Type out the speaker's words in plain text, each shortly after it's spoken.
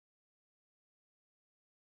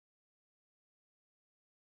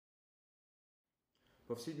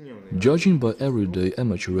Judging by everyday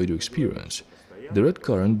amateur radio experience, direct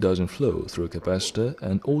current doesn't flow through a capacitor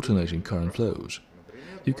and alternating current flows.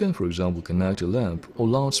 You can, for example, connect a lamp or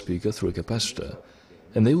loudspeaker through a capacitor,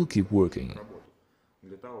 and they will keep working.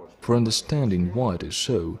 For understanding why it is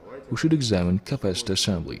so, we should examine capacitor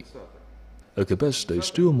assembly. A capacitor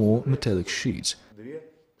is two or more metallic sheets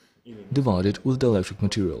divided with dielectric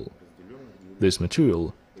material. This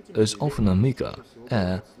material is often a mica,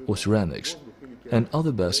 air or ceramics, and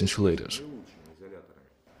other best insulators.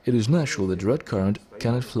 It is natural that direct current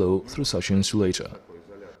cannot flow through such an insulator.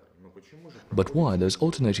 But why does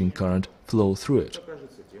alternating current flow through it?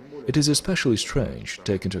 It is especially strange,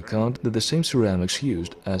 taking into account that the same ceramics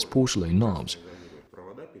used as porcelain knobs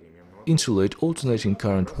insulate alternating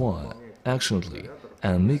current wire excellently,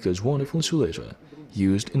 and mica's wonderful insulator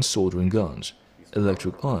used in soldering guns,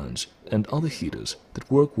 electric irons and other heaters that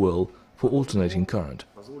work well for alternating current.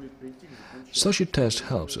 Such a test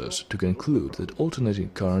helps us to conclude that alternating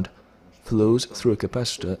current flows through a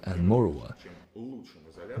capacitor, and moreover,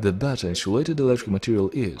 the better insulated electric material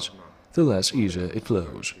is, the less easier it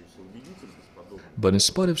flows. But in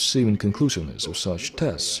spite of seeming conclusiveness of such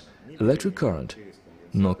tests, electric current,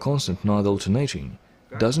 nor constant neither alternating,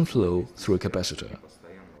 doesn't flow through a capacitor.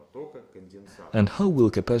 And how will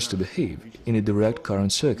a capacitor behave in a direct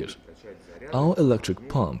current circuit? Our electric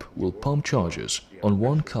pump will pump charges on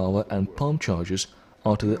one cover and pump charges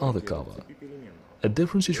onto the other cover. A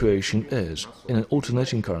different situation is in an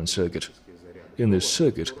alternating current circuit. In this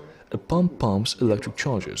circuit, a pump pumps electric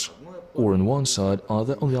charges, or on one side,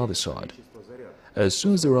 either on the other side. As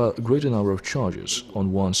soon as there are a greater number of charges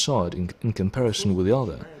on one side in comparison with the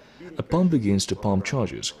other, a pump begins to pump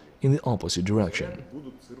charges in the opposite direction.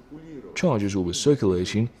 Charges will be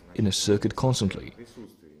circulating in a circuit constantly.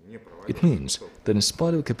 It means that in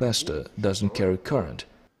spite of a capacitor doesn't carry current,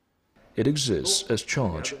 it exists as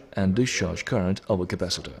charge and discharge current of a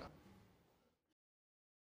capacitor.